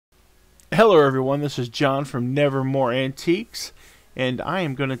Hello everyone, this is John from Nevermore Antiques, and I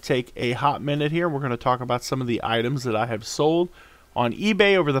am going to take a hot minute here. We're going to talk about some of the items that I have sold on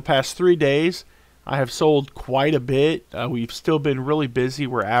eBay over the past 3 days. I have sold quite a bit. We've still been really busy.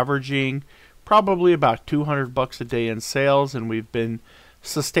 We're averaging probably about $200 a day in sales, and we've been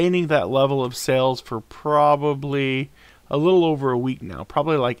sustaining that level of sales for probably a little over a week now,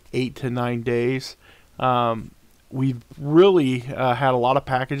 probably like 8 to 9 days. We've really had a lot of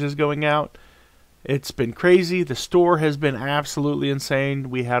packages going out. It's been crazy. The store has been absolutely insane.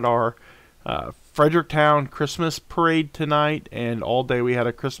 We had our Fredericktown Christmas parade tonight, and all day we had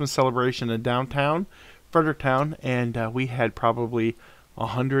a Christmas celebration in downtown Fredericktown, and we had probably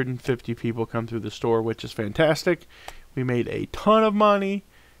 150 people come through the store, which is fantastic. We made a ton of money,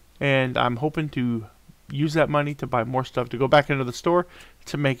 and I'm hoping to use that money to buy more stuff to go back into the store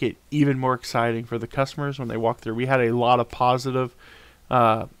to make it even more exciting for the customers when they walk through. We had a lot of positive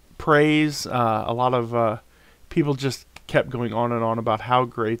praise. A lot of people just kept going on and on about how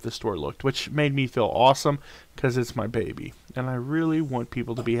great the store looked, which made me feel awesome because it's my baby. And I really want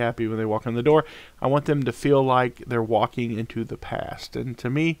people to be happy when they walk in the door. I want them to feel like they're walking into the past. And to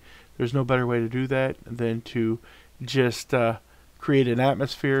me, there's no better way to do that than to just create an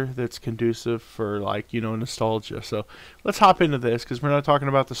atmosphere that's conducive for, like, nostalgia. So let's hop into this, because we're not talking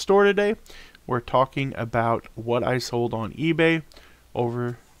about the store today. We're talking about what I sold on eBay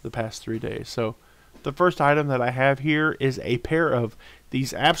over the past 3 days. So the first item that I have here is a pair of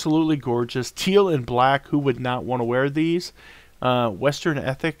these absolutely gorgeous teal and black. Who would not want to wear these? Western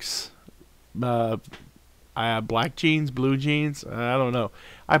Ethics black jeans, blue jeans, I don't know.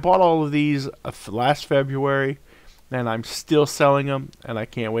 I bought all of these last February, and I'm still selling them, and I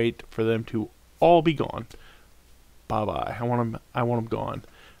can't wait for them to all be gone. Bye-bye. I want them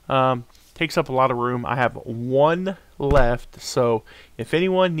gone. Takes up a lot of room. I have one left, so if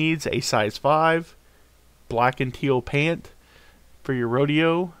anyone needs a size 5 black and teal pant for your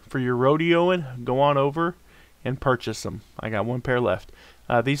rodeoing, go on over and purchase them. I got one pair left.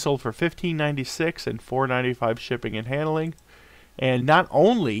 These sold for $15.96 and $4.95 shipping and handling. And not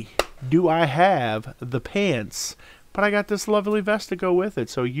only do I have the pants, but I got this lovely vest to go with it,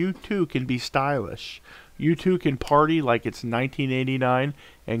 so you too can be stylish. You too can party like it's 1989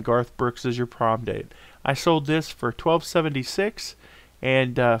 and Garth Brooks is your prom date. I sold this for $12.76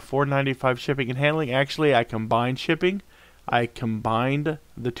 and $4.95 shipping and handling. Actually, I combined shipping. I combined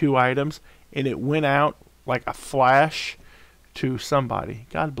the two items, and it went out like a flash to somebody.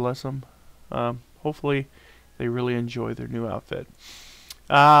 God bless them. Hopefully, they really enjoy their new outfit.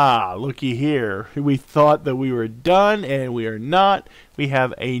 Ah, looky here. We thought that we were done, and we are not. We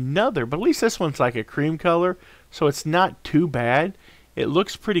have another, but at least this one's like a cream color, so it's not too bad. It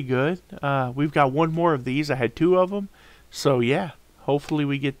looks pretty good. We've got one more of these. I had 2 of them. So, yeah, hopefully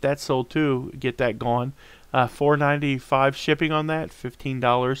we get that sold too, get that gone. $4.95 shipping on that.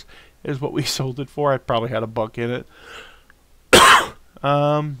 $15 is what we sold it for. I probably had $1 in it.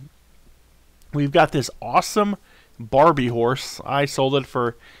 We've got this awesome Barbie horse. I sold it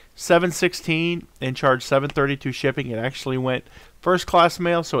for $7.16 and charged $7.32 shipping. It actually went first class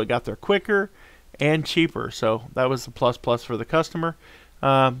mail, so it got there quicker and cheaper. So that was the plus for the customer.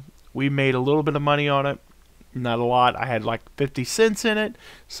 We made a little bit of money on it, not a lot. I had like 50 cents in it,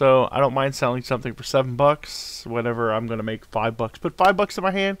 so I don't mind selling something for $7 whenever I'm going to make $5. Put $5 in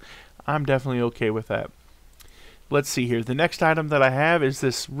my hand, I'm definitely okay with that. Let's see here. The next item that I have is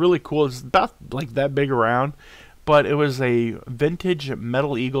this really cool. It's about like that big around, but it was a vintage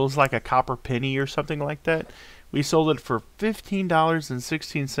Metal Eagles, like a copper penny or something like that. We sold it for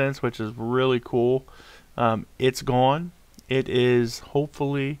 $15.16, which is really cool. It's gone. It is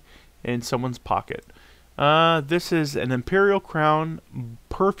hopefully in someone's pocket. This is an Imperial Crown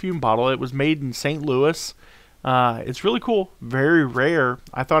perfume bottle. It was made in St. Louis. It's really cool. Very rare.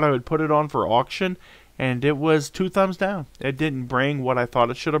 I thought I would put it on for auction, and it was 2 thumbs down. It didn't bring what I thought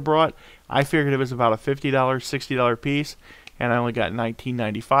it should have brought. I figured it was about a $50, $60 piece, and I only got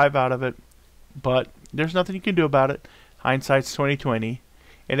 $19.95 out of it. But there's nothing you can do about it. Hindsight's 20/20.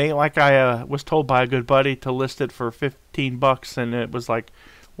 It ain't like I was told by a good buddy to list it for $15, and it was like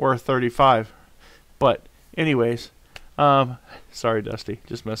worth $35. But anyways, sorry, Dusty,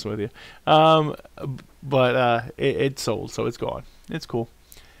 just messing with you. It sold, so it's gone. It's cool.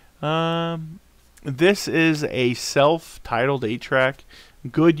 This is a self-titled 8-track,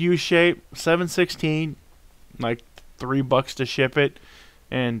 good U-shape, $7.16, like $3 to ship it,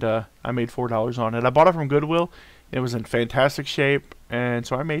 and I made $4 on it. I bought it from Goodwill. It was in fantastic shape, and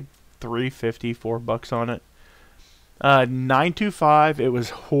so I made $3.50, $4 on it. 925. It was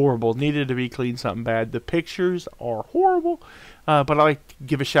horrible. Needed to be cleaned something bad. The pictures are horrible. But I like to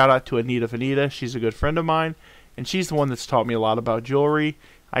give a shout out to Anita. She's a good friend of mine, and she's the one that's taught me a lot about jewelry.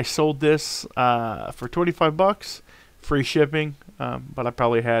 I sold this for 25 bucks, free shipping, but I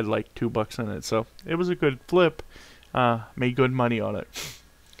probably had like $2 in it, so it was a good flip. Made good money on it.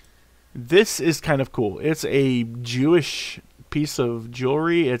 This is kind of cool. It's a Jewish piece of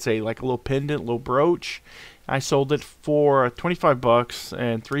jewelry. It's like a little pendant, little brooch. I sold it for 25 bucks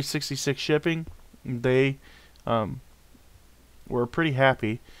and $3.66 shipping. They were pretty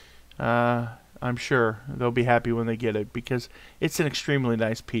happy. I'm sure they'll be happy when they get it because it's an extremely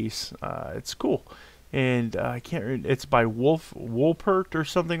nice piece. It's cool, and I can't remember, it's by Wolpert or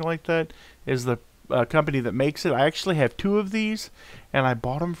something like that is the company that makes it. I actually have 2 of these, and I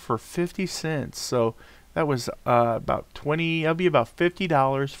bought them for 50 cents. So that was about that'll be about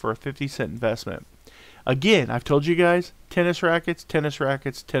 $50 for a 50-cent investment. Again, I've told you guys, tennis rackets.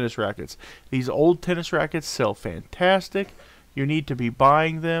 These old tennis rackets sell fantastic. You need to be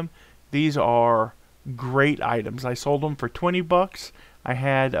buying them. These are great items. I sold them for 20 bucks. I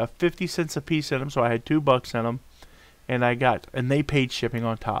had 50 cents a piece in them, so I had $2 in them. And they paid shipping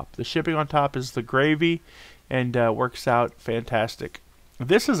on top. The shipping on top is the gravy, and works out fantastic.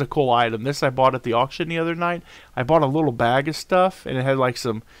 This is a cool item. This I bought at the auction the other night. I bought a little bag of stuff, and it had like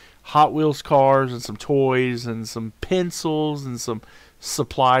some Hot Wheels cars and some toys and some pencils and some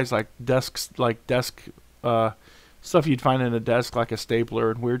supplies like desk stuff you'd find in a desk, like a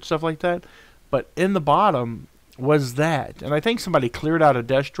stapler and weird stuff like that. But in the bottom was that, and I think somebody cleared out a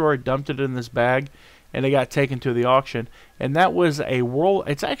desk drawer, dumped it in this bag, and it got taken to the auction. And that was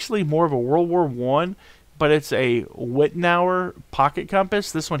it's actually more of a World War I, but it's a Wittenauer pocket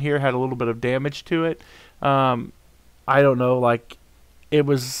compass. This one here had a little bit of damage to it. I don't know, like, it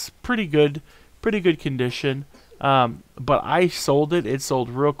was pretty good condition. But I sold it. It sold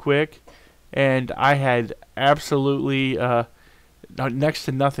real quick, and I had absolutely next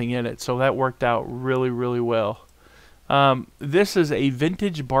to nothing in it, so that worked out really well. This is a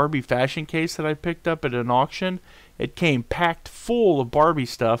vintage Barbie fashion case that I picked up at an auction. It came packed full of Barbie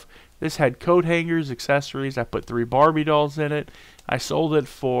stuff. This had coat hangers, accessories. I put 3 Barbie dolls in it. I sold it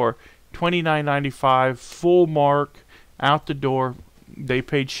for $29.95, full mark, out the door. They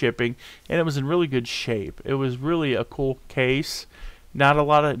paid shipping, and it was in really good shape. It was really a cool case.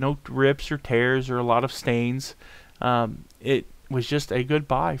 No rips or tears or a lot of stains. It was just a good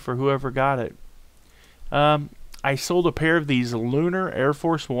buy for whoever got it. I sold a pair of these Lunar Air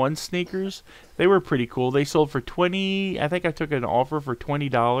Force One sneakers. They were pretty cool. They sold for $20. I think I took an offer for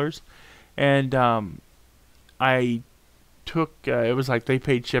 $20, and I took. It was like they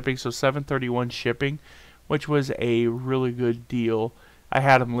paid shipping, so $7.31 shipping, which was a really good deal. I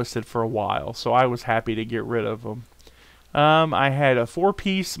had them listed for a while, so I was happy to get rid of them. I had a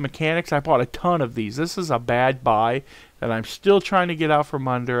 4-piece mechanics. I bought a ton of these. This is a bad buy that I'm still trying to get out from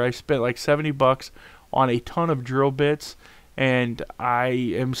under. I spent like 70 bucks on a ton of drill bits, and I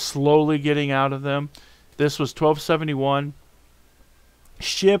am slowly getting out of them. This was $12.71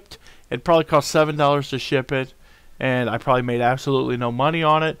 shipped. It probably cost $7 to ship it, and I probably made absolutely no money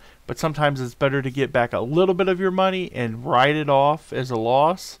on it. But sometimes it's better to get back a little bit of your money and write it off as a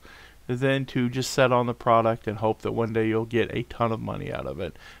loss than to just set on the product and hope that one day you'll get a ton of money out of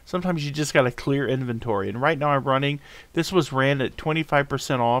it. Sometimes you just got to clear inventory. And right now I'm running, this was ran at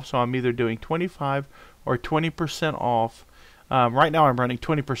 25% off, so I'm either doing 25 or 20% off. Right now I'm running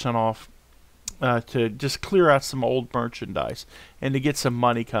 20% off to just clear out some old merchandise and to get some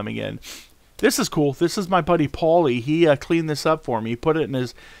money coming in. This is cool. This is my buddy Paulie. He cleaned this up for me. He put it in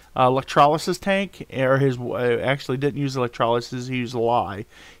his electrolysis tank, or his actually didn't use electrolysis, he used lye.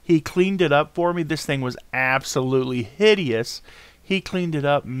 He cleaned it up for me. This thing was absolutely hideous. He cleaned it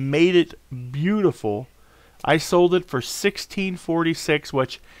up, made it beautiful. I sold it for $16.46,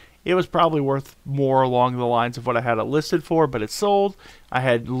 which it was probably worth more along the lines of what I had it listed for, but it sold. I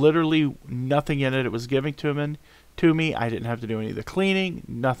had literally nothing in it. It was given to me. I didn't have to do any of the cleaning,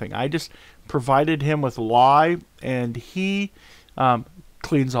 nothing. I just provided him with lye, and he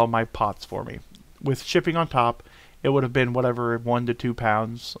cleans all my pots for me. With shipping on top, it would have been whatever, 1 to 2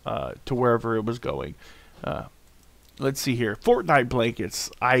 pounds to wherever it was going. Let's see here. Fortnite blankets.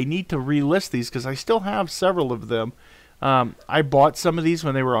 I need to relist these because I still have several of them. I bought some of these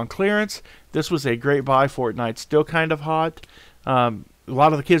when they were on clearance. This was a great buy. Fortnite's still kind of hot. A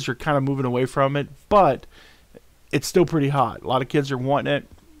lot of the kids are kind of moving away from it, but it's still pretty hot. A lot of kids are wanting it,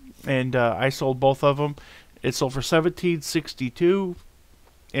 and I sold both of them. It sold for $17.62,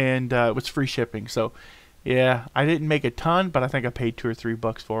 and it was free shipping. So, yeah, I didn't make a ton, but I think I paid $2 or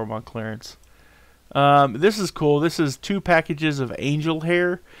 $3 for them on clearance. This is cool. This is 2 packages of angel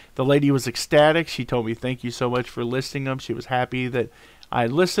hair. The lady was ecstatic. She told me thank you so much for listing them. She was happy that I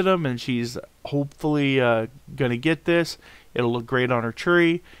listed them, and she's hopefully going to get this. It'll look great on her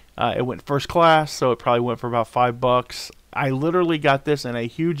tree. It went first class, so it probably went for about $5. I literally got this in a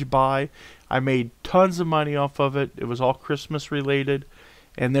huge buy. I made tons of money off of it. It was all Christmas related.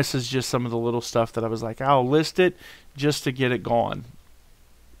 And this is just some of the little stuff that I was like, I'll list it just to get it gone.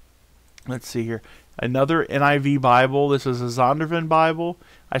 Let's see here. Another NIV Bible. This is a Zondervan Bible.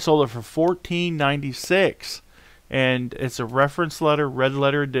 I sold it for $14.96. And it's a reference letter, red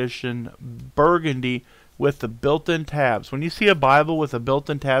letter edition, burgundy with the built-in tabs. When you see a Bible with the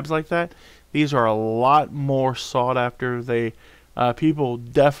built-in tabs like that, these are a lot more sought after. People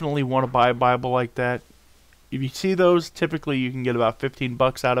definitely want to buy a Bible like that. If you see those, typically you can get about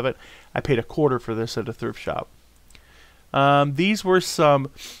 $15 out of it. I paid $1/4 for this at a thrift shop. These were some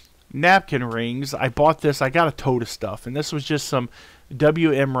napkin rings. I bought this. I got a tote of stuff, and this was just some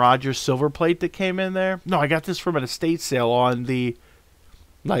W.M. Rogers silver plate that came in there. No, I got this from an estate sale on the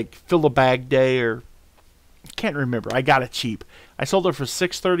fill a bag day, or can't remember. I got it cheap. I sold it for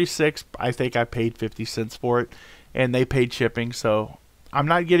 $6.36. I think I paid 50 cents for it, and they paid shipping. So I'm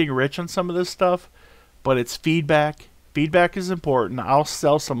not getting rich on some of this stuff, but it's feedback. Feedback is important. I'll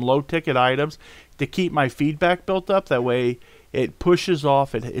sell some low ticket items to keep my feedback built up. That way it pushes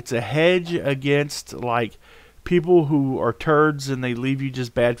off. It's a hedge against people who are turds and they leave you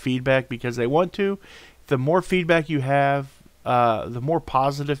just bad feedback because they want to. The more feedback you have, the more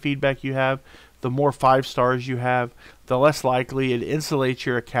positive feedback you have, the more 5 stars you have, the less likely it insulates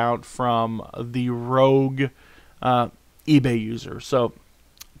your account from the rogue eBay user. So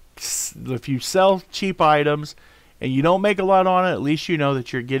if you sell cheap items and you don't make a lot on it, at least you know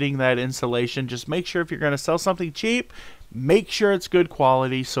that you're getting that insulation. Just make sure if you're going to sell something cheap, make sure it's good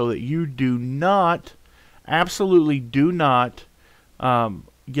quality so that you do not, absolutely do not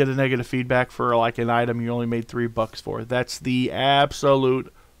get a negative feedback for an item you only made $3 for. That's the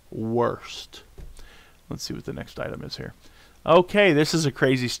absolute worst. Let's see what the next item is here. Okay, this is a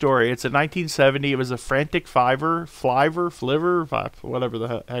crazy story. It's a 1970. It was a Frantic Fliver, whatever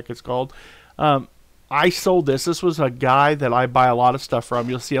the heck it's called. I sold this. This was a guy that I buy a lot of stuff from.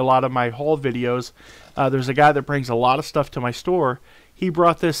 You'll see a lot of my haul videos. There's a guy that brings a lot of stuff to my store. He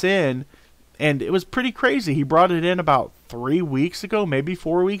brought this in, and it was pretty crazy. He brought it in about 3 weeks ago, maybe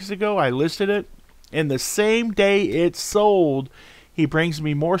 4 weeks ago. I listed it, and the same day it sold, he brings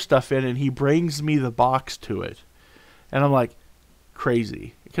me more stuff in, and he brings me the box to it. And I'm like,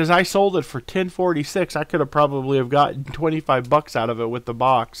 crazy. Because I sold it for $10.46. I could have probably have gotten $25 out of it with the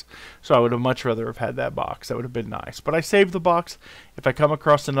box. So I would have much rather have had that box. That would have been nice. But I saved the box. If I come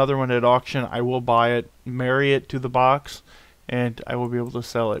across another one at auction, I will buy it, marry it to the box, and I will be able to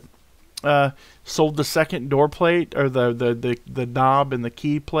sell it. Sold the second door plate, or the knob and the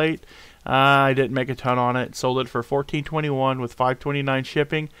key plate. I didn't make a ton on it. Sold it for $14.21 with $5.29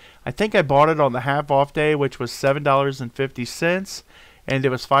 shipping. I think I bought it on the half off day, which was $7.50, and it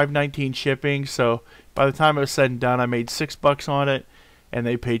was $5.19 shipping. So by the time it was said and done, I made $6 on it, and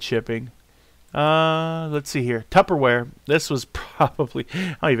they paid shipping. Let's see here. Tupperware. This was probably,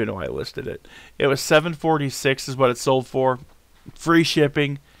 I don't even know why I listed it. It was $7.46 is what it sold for. Free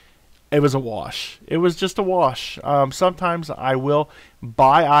shipping. It was a wash. It was just a wash. Sometimes I will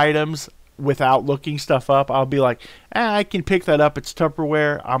buy items without looking stuff up. I'll be like, I can pick that up. It's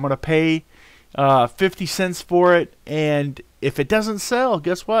Tupperware. I'm going to pay 50 cents for it. And if it doesn't sell,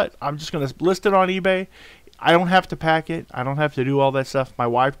 guess what? I'm just going to list it on eBay. I don't have to pack it. I don't have to do all that stuff. My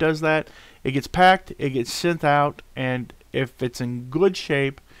wife does that. It gets packed. It gets sent out. And if it's in good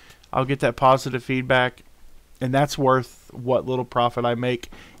shape, I'll get that positive feedback. And that's worth what little profit I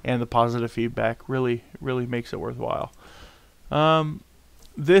make, and the positive feedback really makes it worthwhile.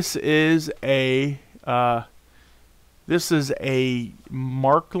 This is a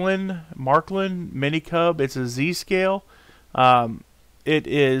Marklin Mini Cub. It's a Z scale. It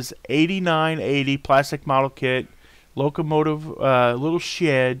is $89.80 plastic model kit, locomotive, little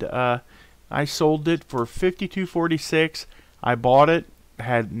shed. I sold it for $52.46. I bought it.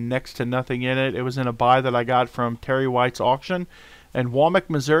 Had next to nothing in it. It was in a buy that I got from Terry White's auction in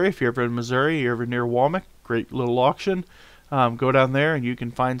Waumec, Missouri. If you're ever in Missouri, you're ever near Waumec, great little auction. Go down there and you can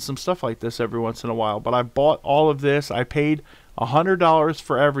find some stuff like this every once in a while. But I bought all of this. I paid $100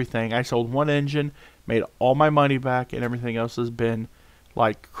 for everything. I sold one engine, made all my money back, and everything else has been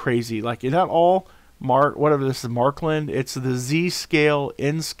like crazy. Like, not all whatever this is, Markland. It's the Z scale,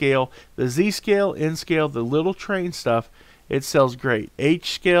 N scale, the Z scale, N scale, the little train stuff. It sells great.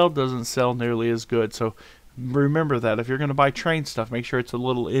 H scale doesn't sell nearly as good. So remember that. If you're going to buy train stuff, make sure it's a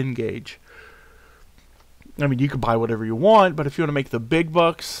little N gauge. I mean, you can buy whatever you want, but if you want to make the big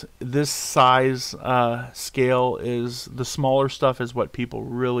bucks, this size scale is, the smaller stuff is what people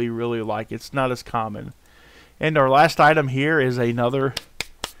really, really like. It's not as common. And our last item here is another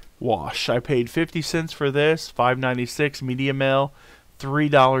wash. I paid 50 cents for this, $5.96 media mail,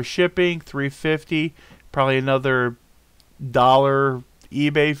 $3 shipping, $3.50, probably another $1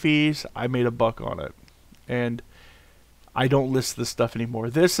 eBay fees. I made a buck on it. And I don't list this stuff anymore.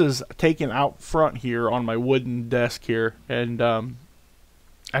 This is taken out front here on my wooden desk here, and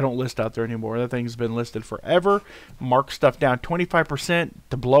I don't list out there anymore. That thing's been listed forever. Mark stuff down 25%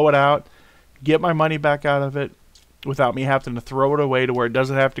 to blow it out, get my money back out of it without me having to throw it away to where it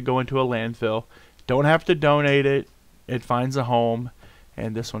doesn't have to go into a landfill. Don't have to donate it. It finds a home.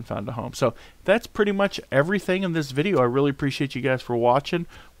 And this one found a home. So that's pretty much everything in this video. I really appreciate you guys for watching.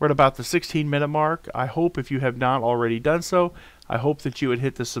 We're at about the 16-minute mark. I hope, if you have not already done so, I hope that you would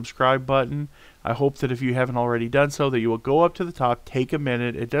hit the subscribe button. I hope that if you haven't already done so, that you will go up to the top, take a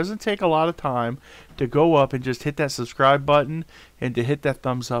minute. It doesn't take a lot of time to go up and just hit that subscribe button and to hit that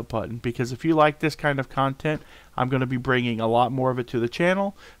thumbs up button. Because if you like this kind of content, I'm going to be bringing a lot more of it to the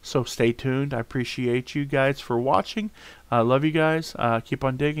channel. So stay tuned. I appreciate you guys for watching. I love you guys. Keep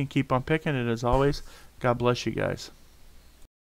on digging, keep on picking, and as always, God bless you guys.